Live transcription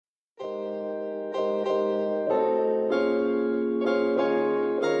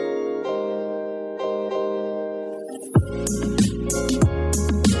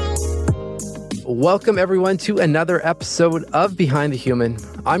Welcome, everyone, to another episode of Behind the Human.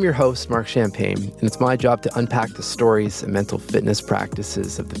 I'm your host, Mark Champagne, and it's my job to unpack the stories and mental fitness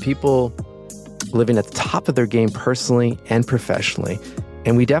practices of the people living at the top of their game personally and professionally.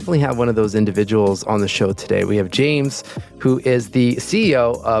 And we definitely have one of those individuals on the show today. We have James, who is the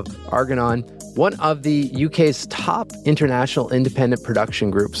CEO of Argonon, one of the UK's top international independent production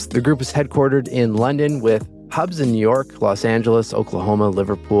groups. The group is headquartered in London with hubs in New York, Los Angeles, Oklahoma,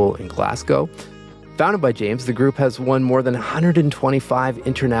 Liverpool, and Glasgow. Founded by James, the group has won more than 125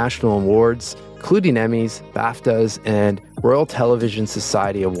 international awards, including Emmys, BAFTAs, and Royal Television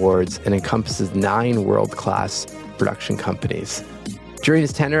Society Awards, and encompasses 9 world-class production companies. During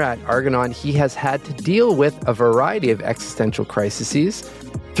his tenure at Argonon, he has had to deal with a variety of existential crises.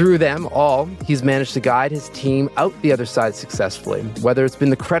 Through them all, he's managed to guide his team out the other side successfully. Whether it's been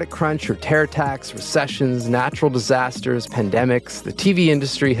the credit crunch or terror attacks, recessions, natural disasters, pandemics, the TV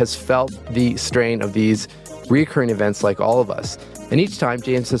industry has felt the strain of these recurring events like all of us. And each time,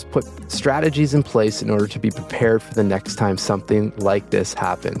 James has put strategies in place in order to be prepared for the next time something like this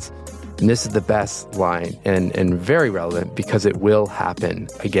happens. And this is the best line and very relevant because it will happen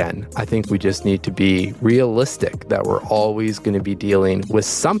again. I think we just need to be realistic that we're always going to be dealing with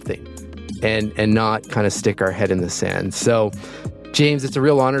something and not kind of stick our head in the sand. So, James, it's a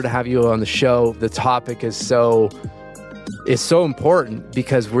real honor to have you on the show. The topic is so important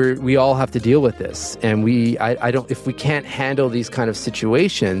because we all have to deal with this. And if we can't handle these kind of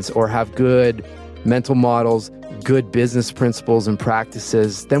situations or have good mental models, good business principles and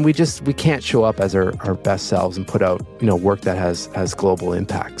practices, then we can't show up as our best selves and put out, work that has global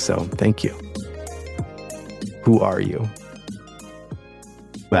impact. So thank you. Who are you?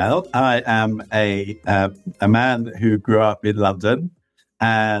 Well, I am a man who grew up in London,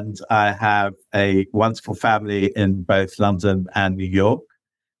 and I have a wonderful family in both London and New York.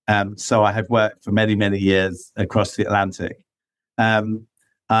 So I have worked for many, many years across the Atlantic.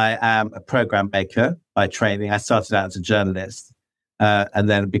 I am a program maker by training. I started out as a journalist and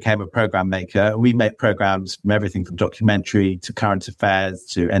then became a program maker. We make programs from everything from documentary to current affairs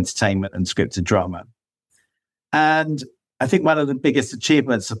to entertainment and scripted drama. And I think one of the biggest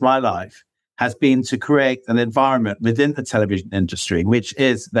achievements of my life has been to create an environment within the television industry, which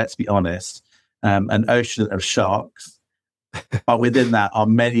is, let's be honest, an ocean of sharks. But within that are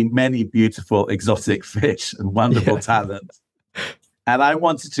many, many beautiful exotic fish and wonderful talent. And I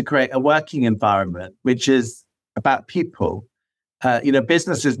wanted to create a working environment which is about people.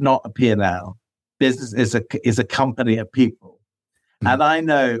 Business is not a P&L. Business is a company of people. Mm-hmm. And I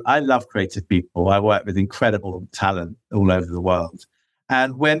know I love creative people. I work with incredible talent all over the world.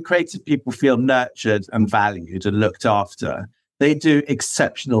 And when creative people feel nurtured and valued and looked after, they do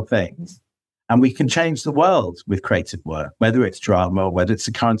exceptional things. And we can change the world with creative work, whether it's drama, or whether it's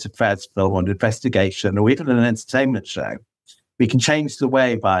a current affairs film or an investigation, or even an entertainment show. We can change the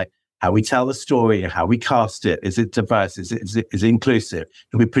way by how we tell the story, how we cast it. Is it diverse? Is it inclusive?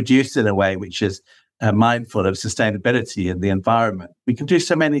 And we produce it in a way which is mindful of sustainability and the environment. We can do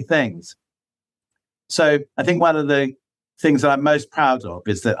so many things. So I think one of the things that I'm most proud of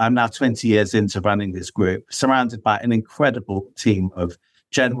is that I'm now 20 years into running this group, surrounded by an incredible team of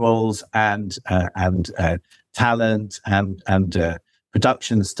generals and talent and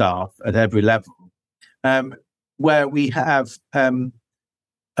production staff at every level. Where we have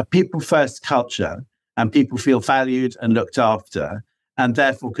a people-first culture and people feel valued and looked after and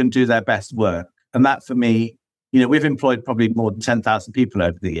therefore can do their best work. And that, for me, we've employed probably more than 10,000 people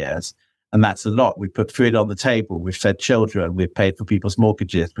over the years, and that's a lot. We've put food on the table, we've fed children, we've paid for people's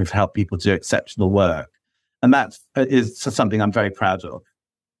mortgages, we've helped people do exceptional work. And that is something I'm very proud of.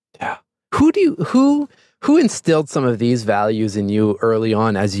 Yeah. Who instilled some of these values in you early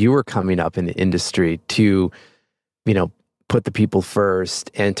on as you were coming up in the industry to put the people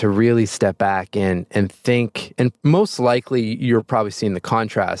first and to really step back and think? And most likely you're probably seeing the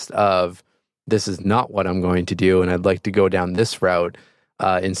contrast of, this is not what I'm going to do, and I'd like to go down this route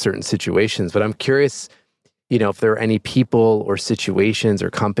in certain situations. But I'm curious, if there are any people or situations or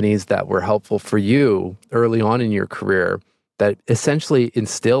companies that were helpful for you early on in your career that essentially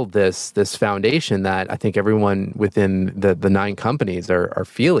instilled this foundation that I think everyone within the 9 companies are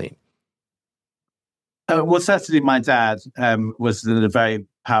feeling. Well, certainly my dad was a very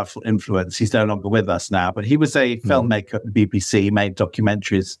powerful influence. He's no longer with us now, but he was a filmmaker at the BBC. He made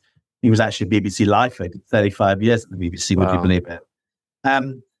documentaries. He was actually a BBC lifer. He did 35 years at the BBC, would you believe it?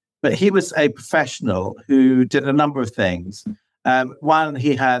 But he was a professional who did a number of things. One,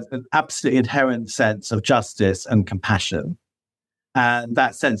 he had an absolutely inherent sense of justice and compassion. And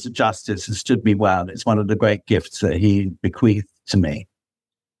that sense of justice has stood me well. It's one of the great gifts that he bequeathed to me.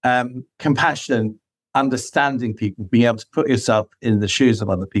 compassion, understanding people, being able to put yourself in the shoes of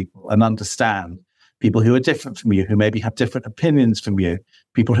other people and understand people who are different from you, who maybe have different opinions from you,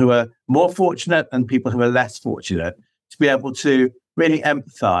 people who are more fortunate and people who are less fortunate. To be able to really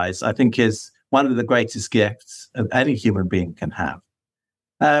empathize, I think, is one of the greatest gifts that any human being can have.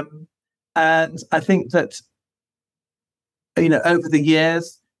 And I think that, over the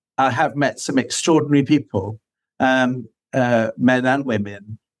years, I have met some extraordinary people, men and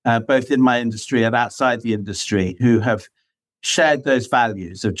women, both in my industry and outside the industry, who have shared those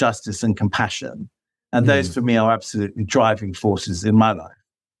values of justice and compassion. And those, for me, are absolutely driving forces in my life.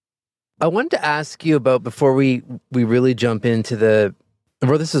 I wanted to ask you about, before we really jump into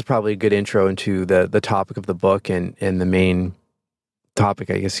this is probably a good intro into the topic of the book and the main topic,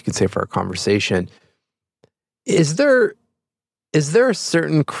 I guess you could say, for our conversation. Is there a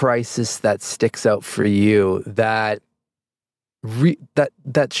certain crisis that sticks out for you that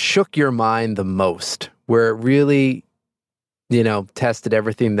shook your mind the most, where it really, tested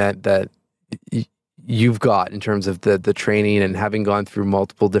everything that you've got in terms of the training and having gone through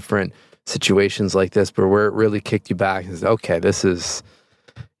multiple different situations like this, but where it really kicked you back and said, okay, this is,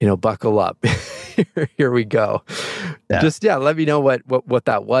 buckle up. Here we go. Yeah. Let me know what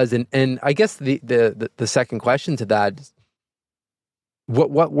that was. And I guess the second question to that is,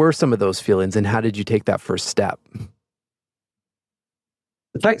 what were some of those feelings and how did you take that first step?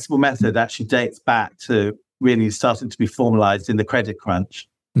 The flexible method actually dates back to really starting to be formalized in the credit crunch.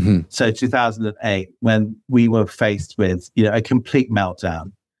 Mm-hmm. So 2008, when we were faced with, a complete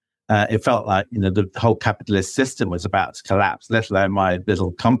meltdown. It felt like, the whole capitalist system was about to collapse, let alone my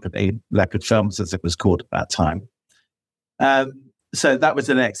little company, Leopard Films, as it was called at that time. So that was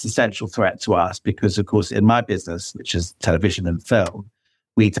an existential threat to us because, of course, in my business, which is television and film,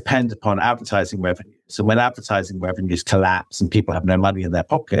 we depend upon advertising revenues. So when advertising revenues collapse and people have no money in their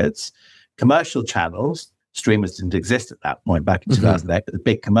pockets, commercial channels, streamers didn't exist at that point back in 2008, but the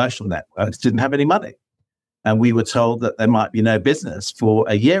big commercial networks didn't have any money. And we were told that there might be no business for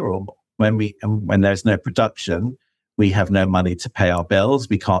a year or more. When there's no production, we have no money to pay our bills.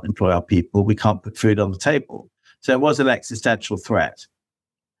 We can't employ our people. We can't put food on the table. So it was an existential threat.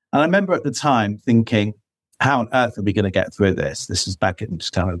 And I remember at the time thinking, how on earth are we going to get through this? This was back in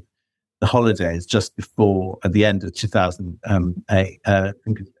just kind of the holidays, just before, at the end of 2008, I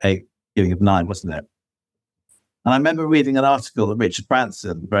think it was 8, beginning of 9, wasn't it? And I remember reading an article that Richard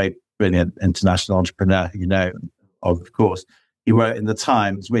Branson, very brilliant international entrepreneur who of course, he wrote in the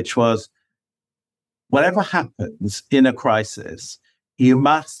Times, which was, whatever happens in a crisis, you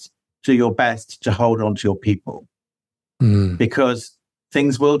must do your best to hold on to your people. Because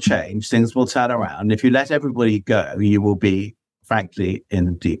things will change, things will turn around. If you let everybody go, you will be, frankly,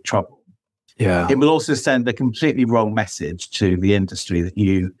 in deep trouble. Yeah. It will also send a completely wrong message to the industry that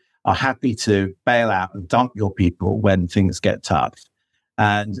you are happy to bail out and dump your people when things get tough.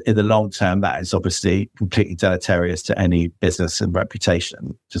 And in the long term, that is obviously completely deleterious to any business and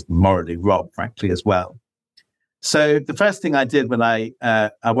reputation, just morally wrong, frankly, as well. So the first thing I did when I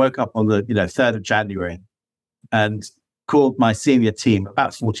woke up on the 3rd of January and called my senior team,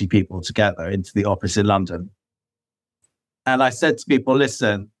 about 40 people together, into the office in London. And I said to people,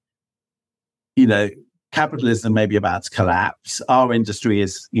 listen, capitalism may be about to collapse. Our industry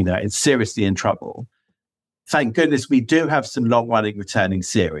is, it's seriously in trouble. Thank goodness we do have some long-running returning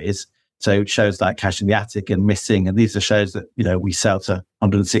series. So shows like Cash in the Attic and Missing. And these are shows that, we sell to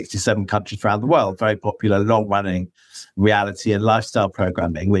 167 countries around the world. Very popular, long-running reality and lifestyle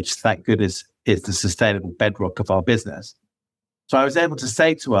programming, which, thank goodness, is the sustainable bedrock of our business. So I was able to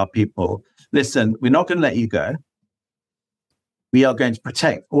say to our people, listen, we're not going to let you go. We are going to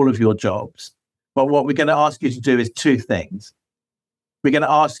protect all of your jobs. But what we're going to ask you to do is 2 things. We're going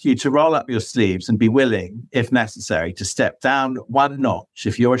to ask you to roll up your sleeves and be willing, if necessary, to step down 1 notch.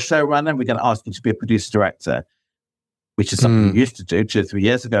 If you're a showrunner, we're going to ask you to be a producer-director, which is something you used to do 2 or 3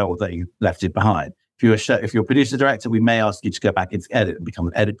 years ago, although you left it behind. If you're a producer-director, we may ask you to go back into edit and become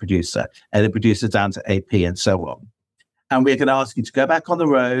an edit producer down to AP, and so on. And we're going to ask you to go back on the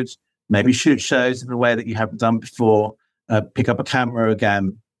road, maybe shoot shows in a way that you haven't done before, pick up a camera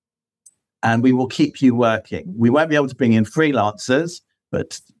again, and we will keep you working. We won't be able to bring in freelancers,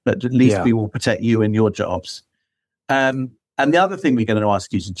 but at least we will protect you and your jobs. And the other thing we're going to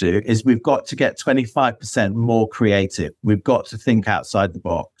ask you to do is we've got to get 25% more creative. We've got to think outside the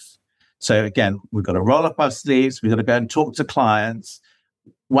box. So again, we've got to roll up our sleeves. We've got to go and talk to clients.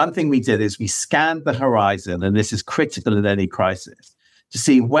 One thing we did is we scanned the horizon, and this is critical in any crisis, to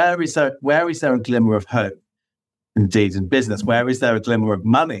see where is there a glimmer of hope, indeed, in business? Where is there a glimmer of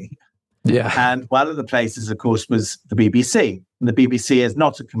money? Yeah. And one of the places, of course, was the BBC. And the BBC is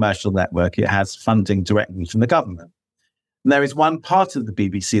not a commercial network. It has funding directly from the government. And there is one part of the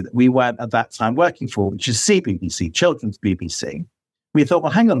BBC that we weren't at that time working for, which is CBBC, Children's BBC. We thought,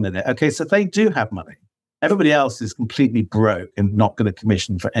 well, hang on a minute. Okay, so they do have money. Everybody else is completely broke and not going to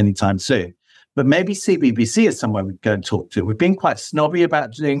commission for any time soon. But maybe CBBC is somewhere we go and talk to. We've been quite snobby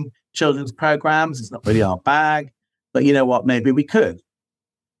about doing children's programs. It's not really our bag. But you know what? Maybe we could.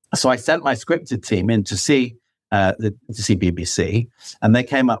 So I sent my scripted team in to see BBC, and they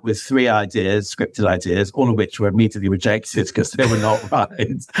came up with 3 ideas, scripted ideas, all of which were immediately rejected because they were not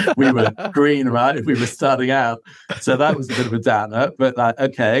right. We were green, right? We were starting out. So that was a bit of a downer, but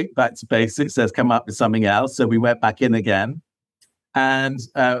okay, back to basics. Let's come up with something else. So we went back in again. And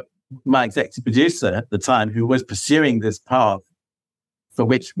my executive producer at the time, who was pursuing this path, for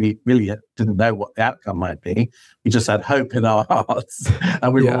which we really didn't know what the outcome might be. We just had hope in our hearts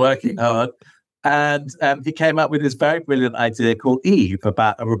and we were working hard. And he came up with this very brilliant idea called Eve,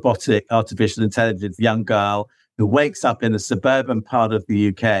 about a robotic artificial intelligence young girl who wakes up in a suburban part of the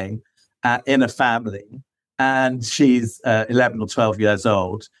UK in a family. And she's 11 or 12 years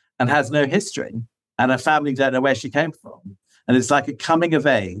old and has no history. And her family don't know where she came from. And it's like a coming of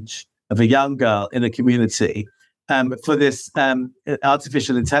age of a young girl in a community for this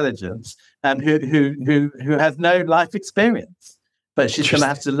artificial intelligence who has no life experience, but she's going to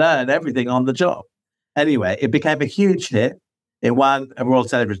have to learn everything on the job. Anyway, it became a huge hit. It won a Royal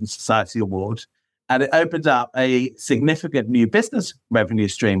Television Society Award, and it opened up a significant new business revenue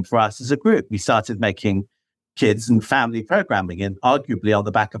stream for us as a group. We started making kids and family programming, and arguably on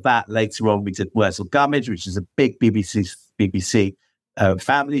the back of that, later on, we did Wurzel Gummidge, which is a big BBC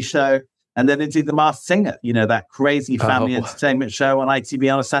family show. And then indeed The Masked Singer, that crazy family entertainment show on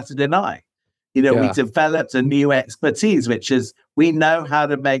ITV on a Saturday night. We developed a new expertise, which is we know how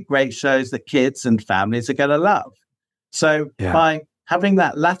to make great shows that kids and families are going to love. So by having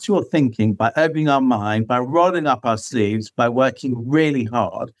that lateral thinking, by opening our mind, by rolling up our sleeves, by working really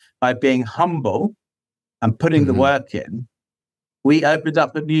hard, by being humble and putting the work in, we opened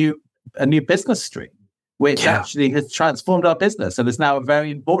up a new business stream, which actually has transformed our business and is now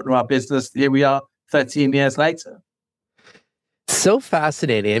very important to our business. Here we are 13 years later. So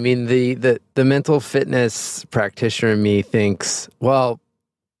fascinating. I mean, the mental fitness practitioner in me thinks, well,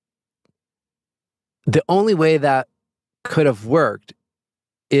 the only way that could have worked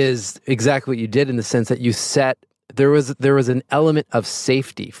is exactly what you did, in the sense that you there was an element of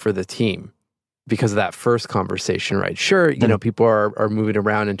safety for the team because of that first conversation, right? Sure, people are moving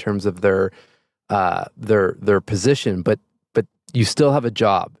around in terms of their position, but you still have a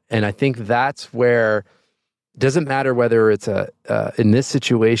job. And I think that's where it doesn't matter whether it's in this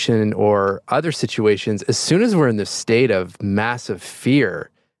situation or other situations, as soon as we're in this state of massive fear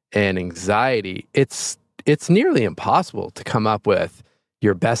and anxiety, it's nearly impossible to come up with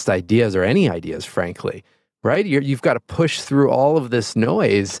your best ideas or any ideas, frankly, right? You've got to push through all of this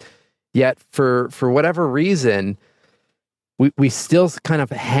noise, yet for whatever reason, we still kind of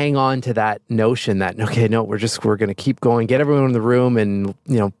hang on to that notion that, okay, no, we're going to keep going, get everyone in the room and,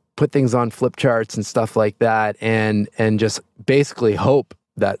 put things on flip charts and stuff like that, and just basically hope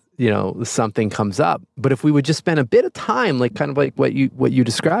that, something comes up. But if we would just spend a bit of time, like kind of like what you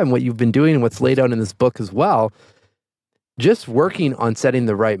described and what you've been doing and what's laid out in this book as well, just working on setting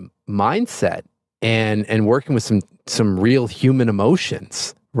the right mindset and working with some real human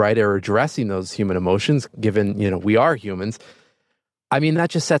emotions, right? Or addressing those human emotions, given, we are humans. I mean, that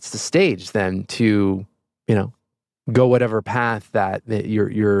just sets the stage then to, go whatever path that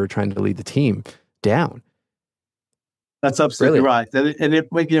you're trying to lead the team down. That's absolutely right.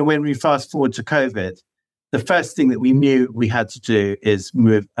 And when we fast forward to COVID, the first thing that we knew we had to do is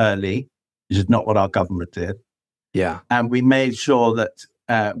move early, which is not what our government did. Yeah. And we made sure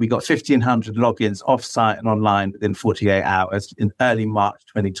that we got 1,500 logins offsite and online within 48 hours in early March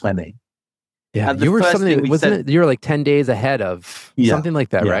 2020. Yeah, you were something, wasn't it? You were like 10 days ahead of something like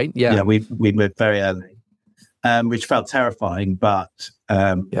that, right? Yeah. Yeah, we moved very early, which felt terrifying, but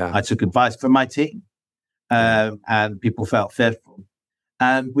I took advice from my team, and people felt fearful.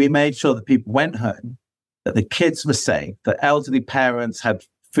 And we made sure that people went home, that the kids were safe, that elderly parents had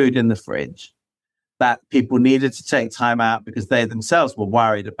food in the fridge, that people needed to take time out because they themselves were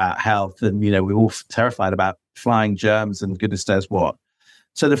worried about health. And, we were all terrified about flying germs and goodness knows what.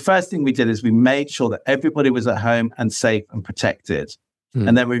 So the first thing we did is we made sure that everybody was at home and safe and protected.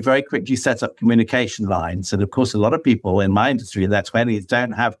 And then we very quickly set up communication lines. And of course, a lot of people in my industry in their 20s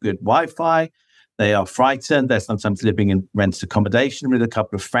don't have good Wi-Fi. They are frightened. They're sometimes living in rented accommodation with a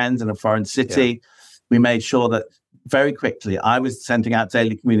couple of friends in a foreign city. Yeah. We made sure that very quickly. I was sending out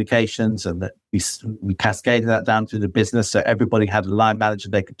daily communications, and that we cascaded that down through the business, so everybody had a line manager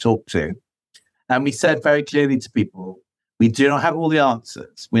they could talk to. And we said very clearly to people, we do not have all the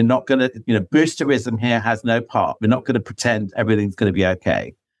answers. We're not going to, boosterism here has no part. We're not going to pretend everything's going to be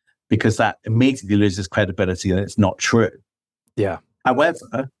okay, because that immediately loses credibility and it's not true. Yeah.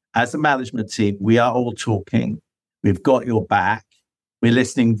 However, as a management team, we are all talking. We've got your back. We're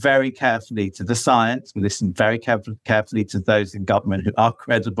listening very carefully to the science. We listen very carefully to those in government who are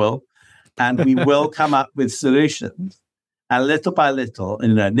credible. And we will come up with solutions. And little by little,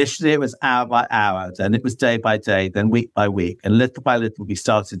 initially it was hour by hour, then it was day by day, then week by week. And little by little, we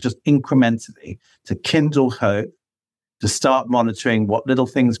started just incrementally to kindle hope, to start monitoring what little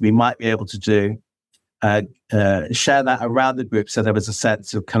things we might be able to do, share that around the group, so there was a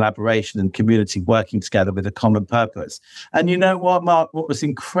sense of collaboration and community working together with a common purpose. And you know what, Mark? What was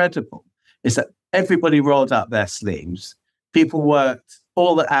incredible is that everybody rolled up their sleeves. People worked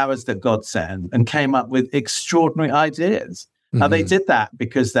all the hours that God sent and came up with extraordinary ideas. Mm-hmm. Now, they did that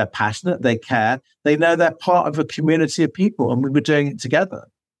because they're passionate, they care, they know they're part of a community of people, and we were doing it together.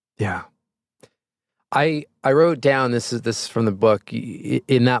 Yeah. I wrote down, this is from the book,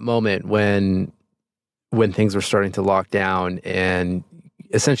 in that moment when things were starting to lock down and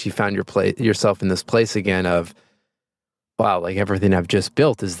essentially found yourself in this place again of, wow, like everything I've just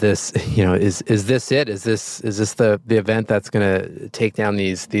built, is this, is this it? Is this the event that's going to take down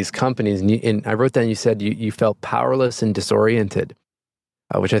these companies? And I wrote down, you said you felt powerless and disoriented,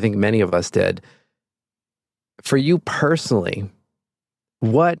 which I think many of us did. For you personally,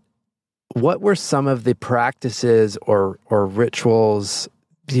 what were some of the practices or rituals,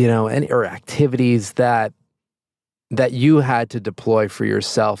 or activities that you had to deploy for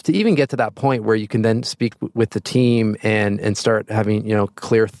yourself to even get to that point where you can then speak with the team and start having,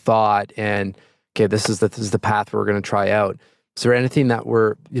 clear thought and, okay, this is the path we're going to try out. Is there anything that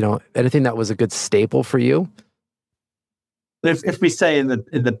anything that was a good staple for you? If we say in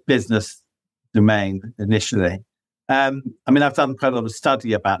the business domain initially, I've done quite a lot of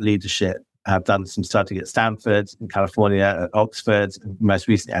study about leadership. I've done some study at Stanford, in California, at Oxford, and most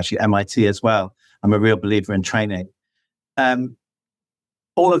recently actually MIT as well. I'm a real believer in training.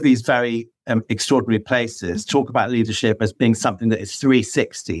 All of these very extraordinary places talk about leadership as being something that is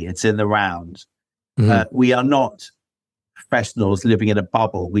 360. It's in the round. Mm-hmm. We are not professionals living in a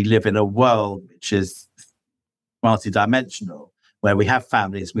bubble. We live in a world which is multidimensional, where we have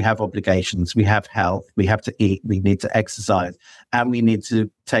families, we have obligations, we have health, we have to eat, we need to exercise, and we need to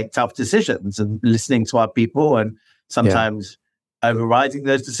take tough decisions, and listening to our people, and sometimes overriding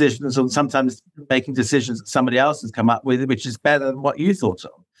those decisions, or sometimes making decisions that somebody else has come up with, which is better than what you thought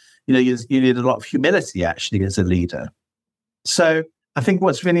of. You need a lot of humility actually as a leader. So I think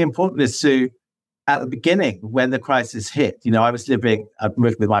what's really important is to, at the beginning, when the crisis hit, I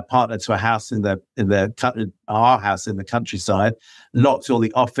moved with my partner to a house our house in the countryside, locked all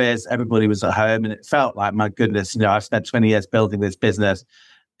the office, everybody was at home, and it felt like, my goodness, I've spent 20 years building this business.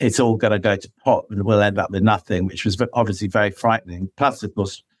 It's all going to go to pot and we'll end up with nothing, which was obviously very frightening. Plus, of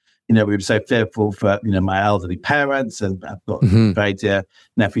course, we were so fearful for, my elderly parents, and I've got very dear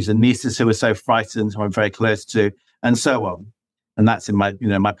nephews and nieces who were so frightened, who I'm very close to, and so on. And that's in my,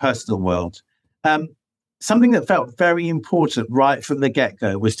 my personal world. Something that felt very important right from the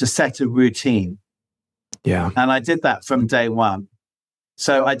get-go was to set a routine. Yeah. And I did that from day one.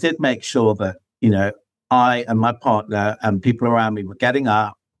 So I did make sure that, I and my partner and people around me were getting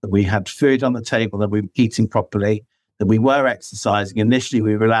up, that we had food on the table, that we were eating properly, that we were exercising. Initially,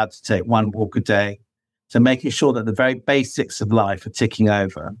 we were allowed to take one walk a day. So making sure that the very basics of life are ticking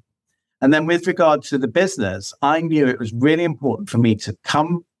over. And then with regard to the business, I knew it was really important for me to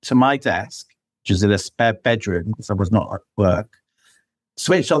come to my desk, which is in a spare bedroom because I was not at work,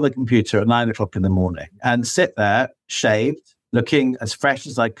 switch on the computer at 9 o'clock in the morning and sit there, shaved, looking as fresh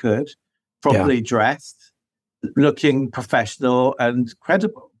as I could, properly dressed, looking professional and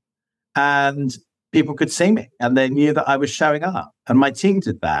credible. And people could see me and they knew that I was showing up. And my team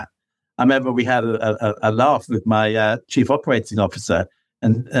did that. I remember we had a laugh with my chief operating officer.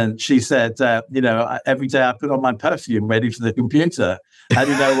 And she said, every day I put on my perfume ready for the computer. And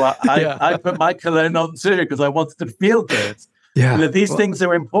you know what? I put my cologne on too because I wanted to feel good. Yeah. These things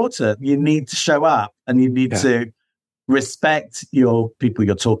are important. You need to show up and you need to respect your people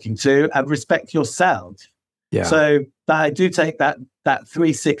you're talking to and respect yourself. Yeah. So I do take that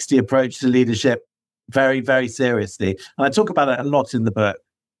 360 approach to leadership very, very seriously. And I talk about it a lot in the book.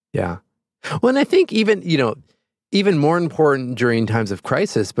 Yeah. Well, and I think even more important during times of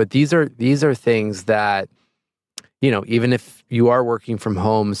crisis, but these are things that, even if you are working from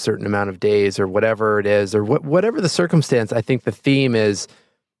home a certain amount of days or whatever it is, or whatever the circumstance, I think the theme is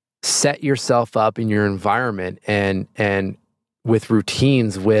set yourself up in your environment and with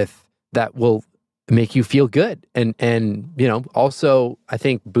routines that will make you feel good and also I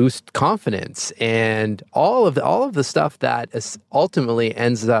think boost confidence and all of the stuff that ultimately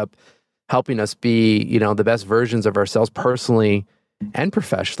ends up helping us be the best versions of ourselves personally and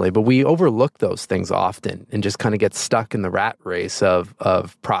professionally. But we overlook those things often and just kind of get stuck in the rat race of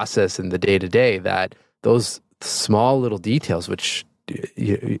process in the day-to-day, that those small little details, which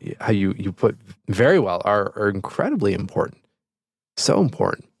how you put very well, are incredibly important. So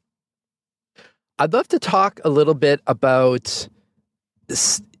important. I'd love to talk a little bit about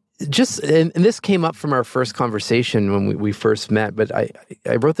and this came up from our first conversation when we first met, but I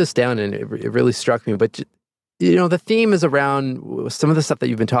wrote this down and it really struck me. But the theme is around some of the stuff that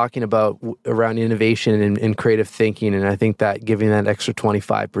you've been talking about around innovation and creative thinking, and I think that giving that extra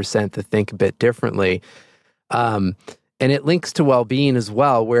 25% to think a bit differently, and it links to well-being as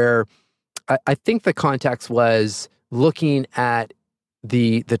well, where I think the context was looking at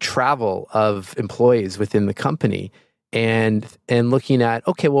the travel of employees within the company and looking at,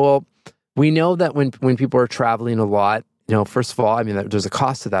 okay, well, we know that when people are traveling a lot, first of all, I mean, there's a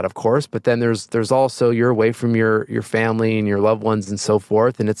cost to that, of course, but then there's also you're away from your family and your loved ones and so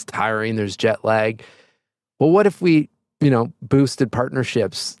forth, and it's tiring, there's jet lag. Well, what if we, boosted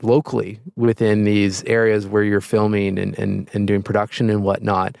partnerships locally within these areas where you're filming and doing production and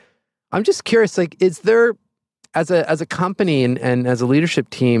whatnot? I'm just curious, is there, as a company and as a leadership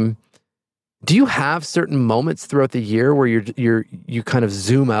team, do you have certain moments throughout the year where you kind of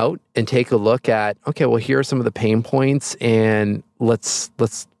zoom out and take a look at, okay, well, here are some of the pain points, and let's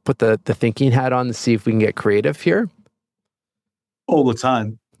put the thinking hat on to see if we can get creative here? All the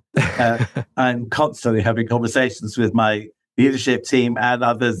time. I'm constantly having conversations with my leadership team and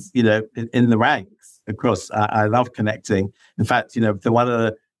others, in the ranks. Of course, I love connecting. In fact, one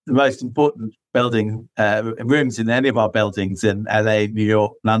of the most important building rooms in any of our buildings in LA, New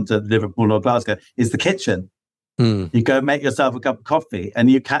York, London, Liverpool, or Glasgow is the kitchen. You go make yourself a cup of coffee and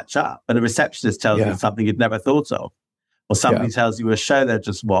you catch up, and a receptionist tells you something you'd never thought of, or somebody tells you a show they've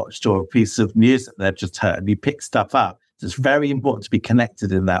just watched or a piece of news that they've just heard, and you pick stuff up. So it's very important to be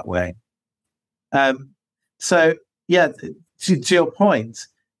connected in that way. To your point,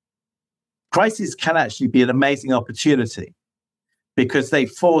 crises can actually be an amazing opportunity because they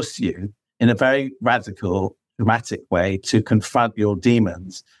force you in a very radical, dramatic way to confront your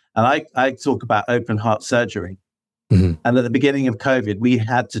demons. And I talk about open heart surgery. Mm-hmm. And at the beginning of COVID, we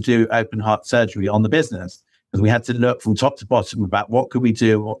had to do open heart surgery on the business because we had to look from top to bottom about what could we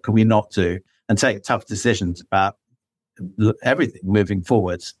do, what could we not do, and take tough decisions about everything moving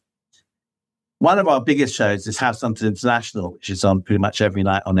forwards. One of our biggest shows is Have Something International, which is on pretty much every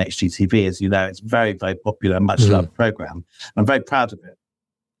night on HGTV. As you know, it's a very, very popular, much loved program. I'm very proud of it.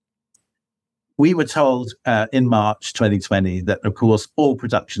 We were told in March 2020 that, of course, all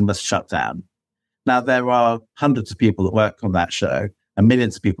production must shut down. Now, there are hundreds of people that work on that show and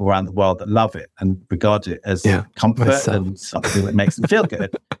millions of people around the world that love it and regard it as comfort and something that makes them feel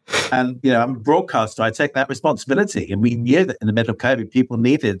good. And, I'm a broadcaster. I take that responsibility. And we knew that in the middle of COVID, people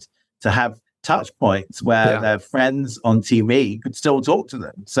needed to have touch points where their friends on TV could still talk to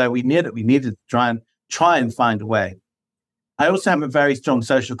them. So we knew that we needed to try and find a way. I also have a very strong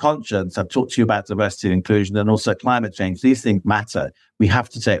social conscience. I've talked to you about diversity and inclusion and also climate change. These things matter. We have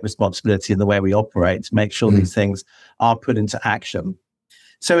to take responsibility in the way we operate to make sure these things are put into action.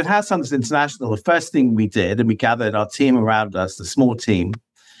 So at Have Something International, the first thing we did, and we gathered our team around us, the small team,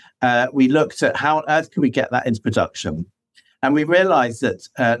 we looked at how on earth can we get that into production. And we realized that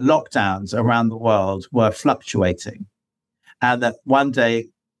lockdowns around the world were fluctuating, and that one day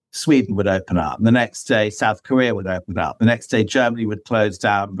Sweden would open up, the next day South Korea would open up, the next day Germany would close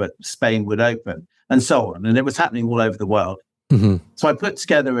down, but Spain would open, and so on. And it was happening all over the world. Mm-hmm. So I put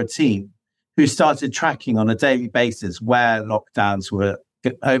together a team who started tracking on a daily basis where lockdowns were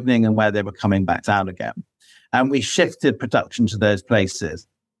opening and where they were coming back down again. And we shifted production to those places.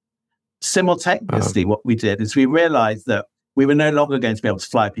 Simultaneously, what we did is we realized that we were no longer going to be able to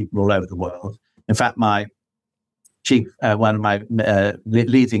fly people all over the world. In fact, my one of my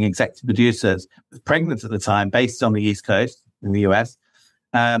leading executive producers was pregnant at the time, based on the East Coast in the US.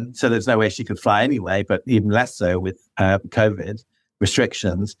 So there's no way she could fly anyway, but even less so with COVID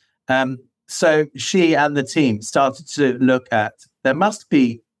restrictions. So she and the team started to look at, there must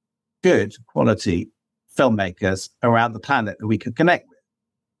be good quality filmmakers around the planet that we could connect with.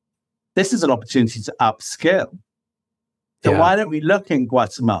 This is an opportunity to upskill. So why don't we look in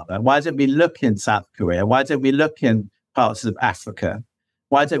Guatemala? Why don't we look in South Korea? Why don't we look in parts of Africa?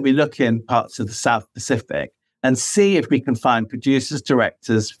 Why don't we look in parts of the South Pacific and see if we can find producers,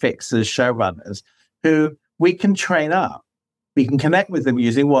 directors, fixers, showrunners who we can train up? We can connect with them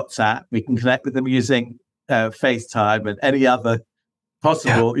using WhatsApp. We can connect with them using FaceTime and any other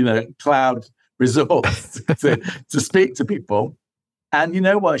possible, cloud resource to speak to people. And you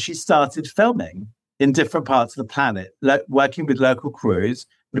know what? She started filming in different parts of the planet, working with local crews.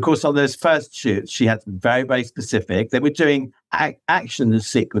 And of course, on those first shoots, she had to be very, very specific. They were doing action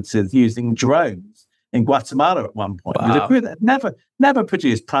sequences using drones in Guatemala at one point. With a crew that never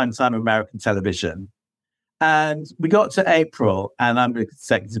produced primetime American television. And we got to April, and I'm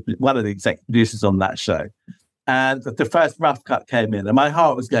one of the executive producers on that show. And the first rough cut came in, and my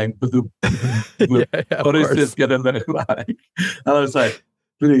heart was going, what is this going to look like? And I was like,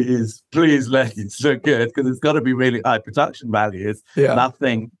 please let it look good, because it's got to be really high production values. Yeah.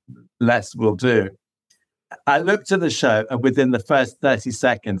 Nothing less will do. I looked at the show, and within the first 30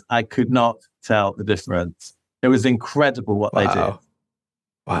 seconds, I could not tell the difference. It was incredible what they did.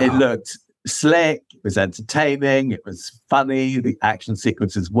 Wow. It looked slick, it was entertaining, it was funny, the action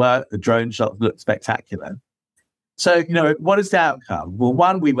sequences worked, the drone shots looked spectacular. So, what is the outcome? Well,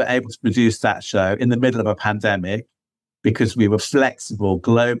 one, we were able to produce that show in the middle of a pandemic because we were flexible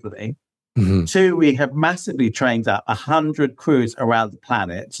globally. Mm-hmm. Two, we have massively trained up 100 crews around the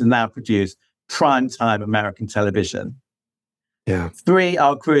planet to now produce primetime American television. Yeah. Three,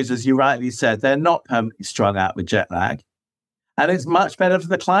 our crews, as you rightly said, they're not permanently strung out with jet lag. And it's much better for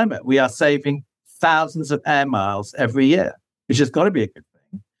the climate. We are saving thousands of air miles every year, which has got to be a good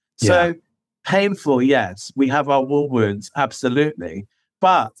thing. Yeah. So painful, yes. We have our war wounds, absolutely.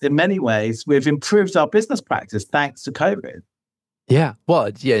 But in many ways, we've improved our business practice thanks to COVID. Yeah.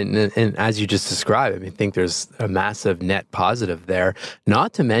 Well, yeah. And as you just described, I think there's a massive net positive there.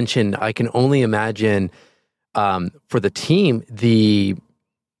 Not to mention, I can only imagine for the team, the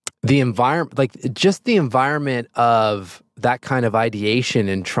environment, like just the environment of that kind of ideation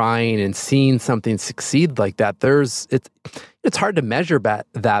and trying and seeing something succeed like that. It's hard to measure that,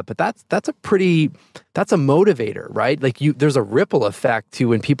 but that's a motivator, right? Like there's a ripple effect to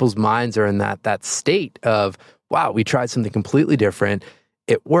when people's minds are in that state of, wow, we tried something completely different.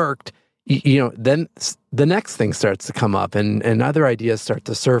 It worked. Then the next thing starts to come up and other ideas start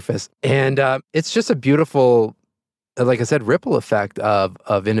to surface. And it's just a beautiful, like I said, ripple effect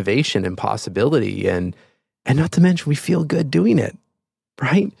of innovation and possibility. And not to mention, we feel good doing it,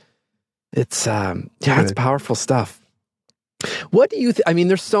 right? It's, it's powerful stuff. What do you I mean,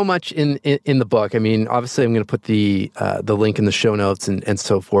 there's so much in the book. I mean, obviously I'm going to put the link in the show notes and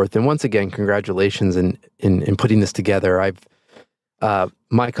so forth. And once again, congratulations in putting this together.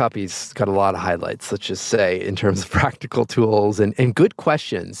 My copy's got a lot of highlights, let's just say, in terms of practical tools and good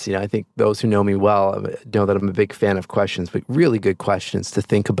questions. I think those who know me well know that I'm a big fan of questions, but really good questions to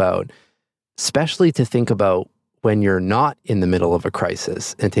think about, especially to think about when you're not in the middle of a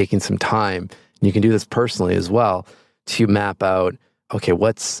crisis and taking some time. And you can do this personally as well, to map out, okay,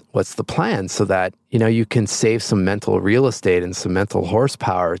 what's the plan so that, you can save some mental real estate and some mental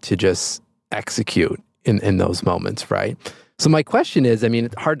horsepower to just execute in those moments, right? So my question is, I mean,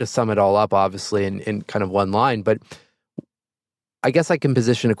 it's hard to sum it all up, obviously, in kind of one line, but I guess I can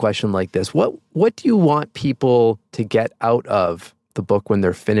position a question like this. What do you want people to get out of the book when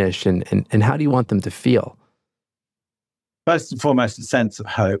they're finished, and how do you want them to feel? First and foremost, a sense of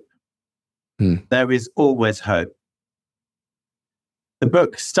hope. There is always hope. The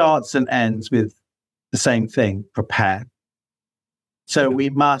book starts and ends with the same thing: prepare. So we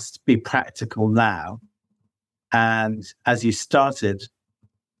must be practical now. And as you started,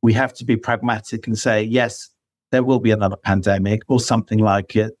 we have to be pragmatic and say, yes, there will be another pandemic or something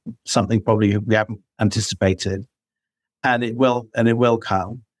like it, something probably we haven't anticipated. And it will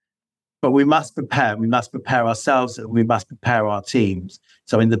come. But we must prepare. We must prepare ourselves, and we must prepare our teams.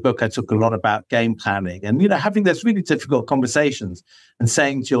 So in the book, I talk a lot about game planning and, having those really difficult conversations and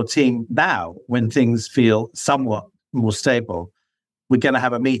saying to your team now, when things feel somewhat more stable, we're going to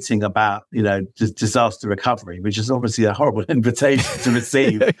have a meeting about, disaster recovery, which is obviously a horrible invitation to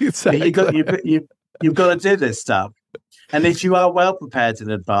receive. Exactly. You've got to do this stuff. And if you are well prepared in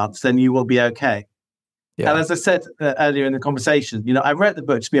advance, then you will be okay. Yeah. And as I said earlier in the conversation, I wrote the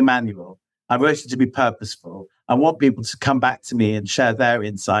book to be a manual. I wrote it to be purposeful. I want people to come back to me and share their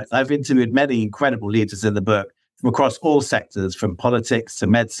insights. I've interviewed many incredible leaders in the book from across all sectors, from politics to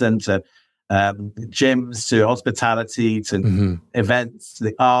medicine to gyms to hospitality to events to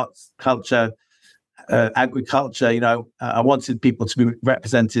the arts, culture, agriculture. I wanted people to be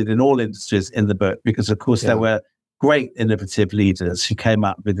represented in all industries in the book because, of course, there were great innovative leaders who came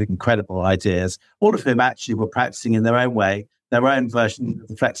up with incredible ideas, all of whom actually were practicing in their own way, their own version of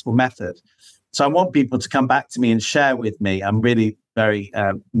the flexible method. So I want people to come back to me and share with me. I'm really very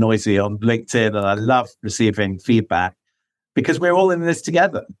noisy on LinkedIn, and I love receiving feedback because we're all in this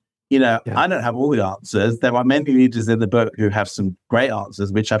together. I don't have all the answers. There are many leaders in the book who have some great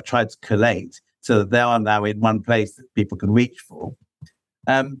answers, which I've tried to collate so that they are now in one place that people can reach for.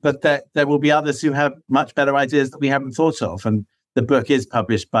 But there will be others who have much better ideas that we haven't thought of. And the book is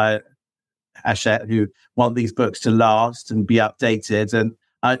published by Hachette, who want these books to last and be updated. And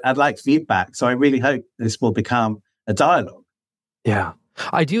I'd like feedback. So I really hope this will become a dialogue. Yeah,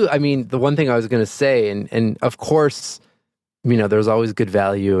 I do. I mean, the one thing I was going to say, and of course, there's always good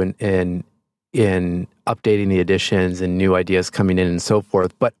value in updating the editions and new ideas coming in and so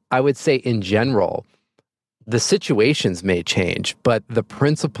forth. But I would say in general, the situations may change, but the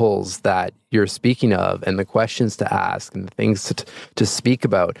principles that you're speaking of and the questions to ask and the things to speak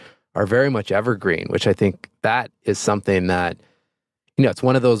about are very much evergreen, which I think that is something that, it's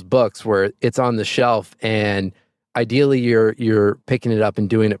one of those books where it's on the shelf and ideally you're picking it up and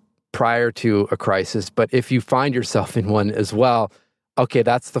doing it prior to a crisis. But if you find yourself in one as well, okay,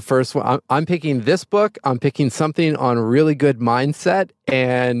 that's the first one. I'm picking this book. I'm picking something on really good mindset.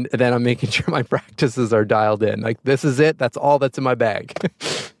 And then I'm making sure my practices are dialed in. Like, this is it. That's all that's in my bag.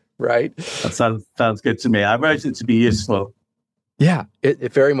 Right? That sounds good to me. I wrote it to be useful. Yeah,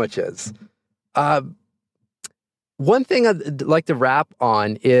 it very much is. One thing I'd like to wrap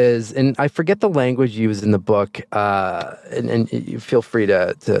on is, and I forget the language used in the book, and you feel free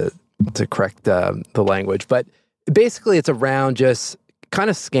to correct the language, but basically it's around just kind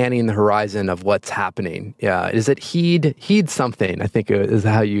of scanning the horizon of what's happening. Yeah, is it heed something? I think is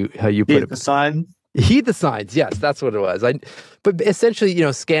how you put it. Heed the sign. Heed the signs. Yes, that's what it was. But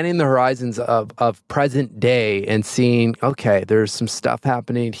essentially, scanning the horizons of present day and seeing, okay, there's some stuff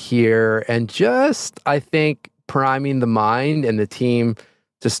happening here, and just I think priming the mind and the team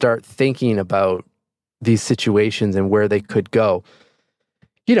to start thinking about these situations and where they could go.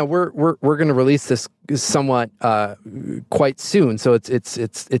 We're going to release this somewhat quite soon, so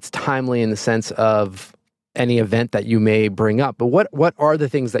it's timely in the sense of any event that you may bring up. But what are the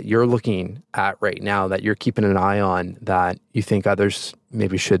things that you're looking at right now that you're keeping an eye on that you think others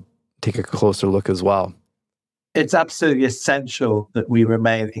maybe should take a closer look as well? It's absolutely essential that we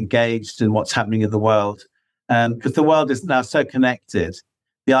remain engaged in what's happening in the world. Because the world is now so connected.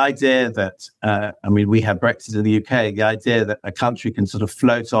 The idea that, we have Brexit in the UK, the idea that a country can sort of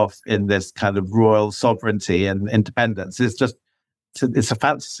float off in this kind of royal sovereignty and independence is it's a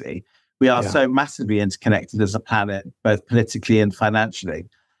fantasy. We are so massively interconnected as a planet, both politically and financially.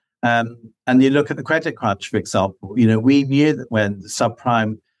 And you look at the credit crunch, for example, we knew that when the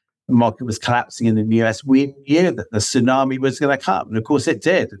subprime market was collapsing in the US, we knew that the tsunami was going to come. And of course it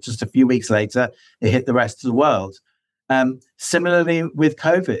did. Just a few weeks later, it hit the rest of the world. Similarly with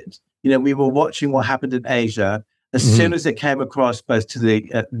COVID, we were watching what happened in Asia. As soon as it came across both to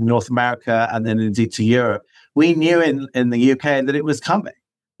the North America and then indeed to Europe, we knew in the UK that it was coming.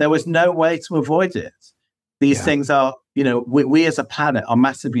 There was no way to avoid it. These things are, we as a planet are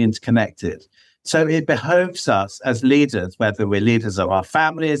massively interconnected. So it behoves us as leaders, whether we're leaders of our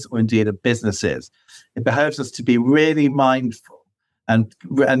families or indeed of businesses, it behoves us to be really mindful and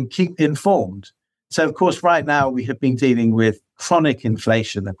keep informed. So, of course, right now we have been dealing with chronic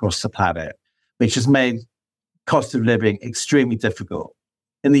inflation across the planet, which has made cost of living extremely difficult.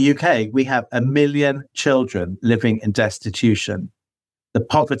 In the UK, we have 1 million children living in destitution. The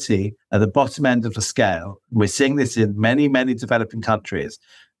poverty at the bottom end of the scale, we're seeing this in many, many developing countries.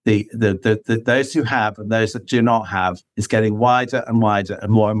 Those who have and those that do not have is getting wider and wider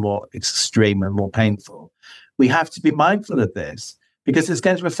and more extreme and more painful. We have to be mindful of this because it's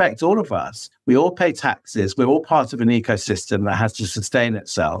going to affect all of us. We all pay taxes. We're all part of an ecosystem that has to sustain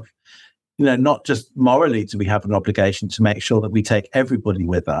itself. Not just morally do we have an obligation to make sure that we take everybody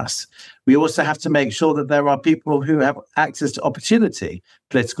with us. We also have to make sure that there are people who have access to opportunity,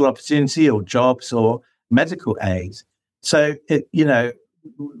 political opportunity or jobs or medical aid. So,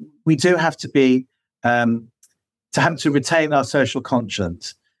 we do have to be to retain our social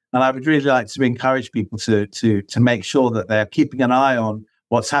conscience, and I would really like to encourage people to make sure that they're keeping an eye on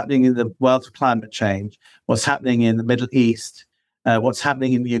what's happening in the world of climate change, what's happening in the Middle East, what's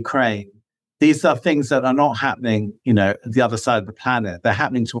happening in the Ukraine. These are things that are not happening, at the other side of the planet. They're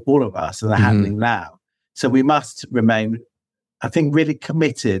happening to all of us, and they're happening now. So we must remain, I think, really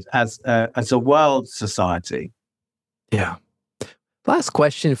committed as a world society. Yeah. Last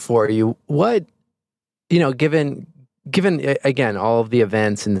question for you. What, given again, all of the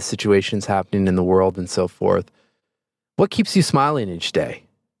events and the situations happening in the world and so forth, What keeps you smiling each day?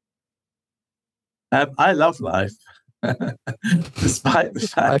 I love life, despite the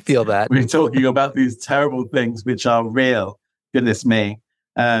fact I feel that. we're talking about these terrible things which are real. Goodness me.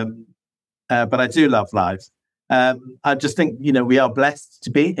 But I do love life. I just think, we are blessed to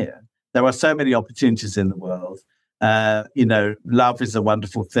be here. There are so many opportunities in the world. Love is a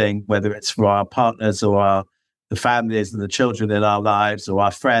wonderful thing, whether it's for our partners or the families and the children in our lives or our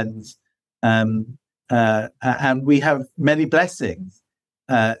friends. And we have many blessings.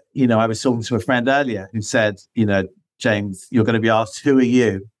 I was talking to a friend earlier who said, James, you're going to be asked, who are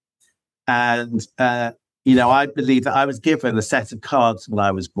you? And, I believe that I was given a set of cards when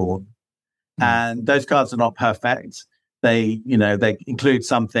I was born. And those cards are not perfect. They include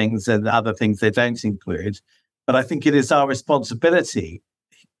some things and other things they don't include. But I think it is our responsibility,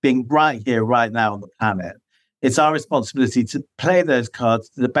 being right here, right now on the planet, it's our responsibility to play those cards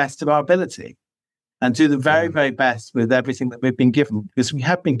to the best of our ability and do the very, very best with everything that we've been given, because we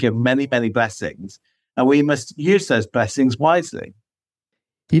have been given many, many blessings, and we must use those blessings wisely.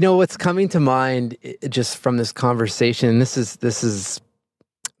 What's coming to mind just from this conversation, this is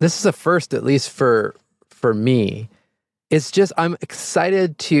a first, at least for me. It's just, I'm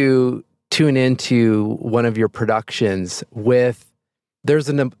excited to tune into one of your productions with, there's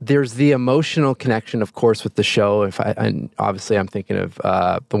the emotional connection, of course, with the show. And obviously I'm thinking of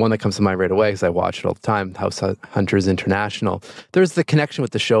the one that comes to mind right away because I watch it all the time, House Hunters International. There's the connection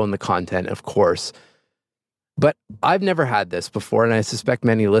with the show and the content, of course. But I've never had this before, and I suspect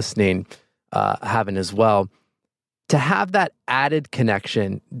many listening haven't as well. To have that added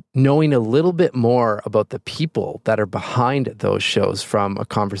connection, knowing a little bit more about the people that are behind those shows from a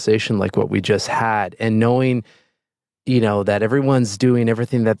conversation like what we just had, and knowing, that everyone's doing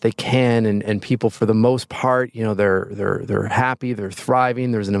everything that they can, and people, for the most part, they're happy, they're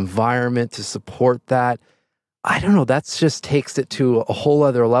thriving. There's an environment to support that. I don't know. That's just takes it to a whole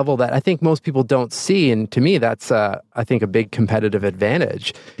other level that I think most people don't see. And to me, that's I think a big competitive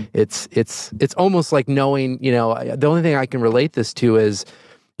advantage. It's almost like knowing, the only thing I can relate this to is,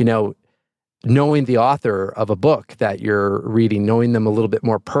 knowing the author of a book that you're reading, knowing them a little bit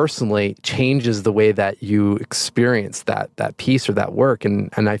more personally changes the way that you experience that piece or that work.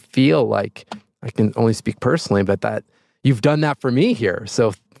 And I feel like I can only speak personally, but that you've done that for me here.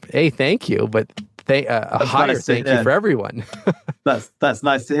 So, A, thank you. But a higher thank you for everyone. That's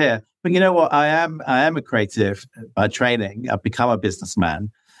nice to hear. But you know what? I am a creative by training. I've become a businessman,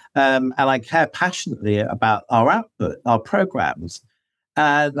 and I care passionately about our output, our programs,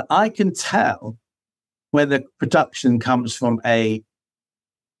 and I can tell when the production comes from a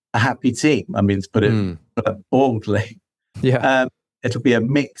happy team. I mean, to put it baldly. Yeah. It'll be a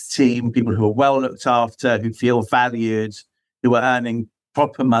mixed team, people who are well looked after, who feel valued, who are earning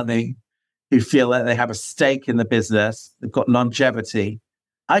proper money, who feel that they have a stake in the business, they've got longevity.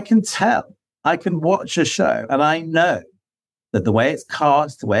 I can tell. I can watch a show and I know that the way it's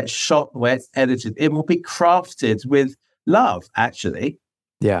cast, the way it's shot, the way it's edited, it will be crafted with love, actually.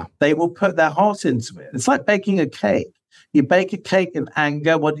 Yeah. They will put their heart into it. It's like baking a cake. You bake a cake in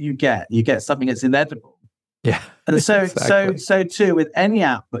anger, what do you get? You get something that's inedible. Yeah. And so, exactly. so too with any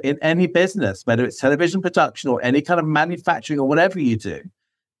output in any business, whether it's television production or any kind of manufacturing or whatever you do.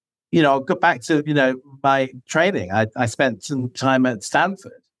 I'll go back to, my training. I spent some time at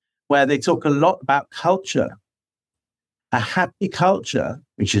Stanford where they talk a lot about culture, a happy culture,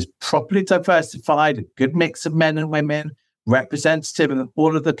 which is properly diversified, a good mix of men and women, representative of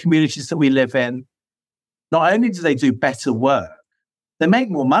all of the communities that we live in. Not only do they do better work, they make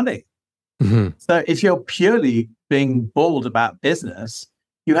more money. Mm-hmm. So if you're purely being bald about business,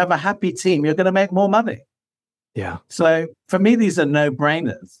 you have a happy team, you're going to make more money. Yeah. So for me, these are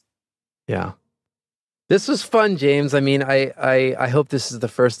no-brainers. Yeah. This was fun, James. I mean, I hope this is the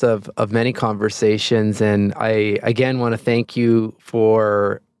first of many conversations. And I, again, want to thank you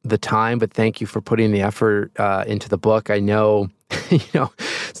for the time, but thank you for putting the effort into the book. I know,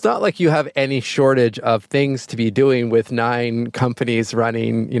 it's not like you have any shortage of things to be doing with 9 companies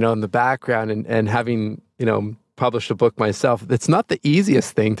running, in the background and having, published a book myself. It's not the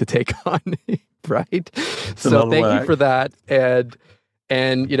easiest thing to take on, right? So thank you for that.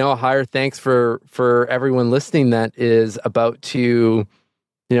 And a higher thanks for everyone listening that is about to,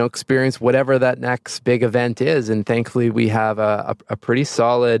 experience whatever that next big event is. And thankfully, we have a pretty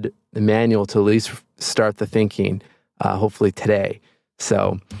solid manual to at least start the thinking, hopefully today.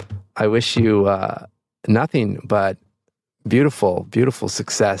 So I wish you nothing but beautiful, beautiful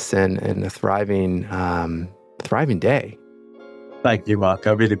success and a thriving day. Thank you, Mark.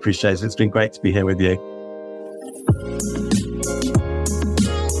 I really appreciate it. It's been great to be here with you.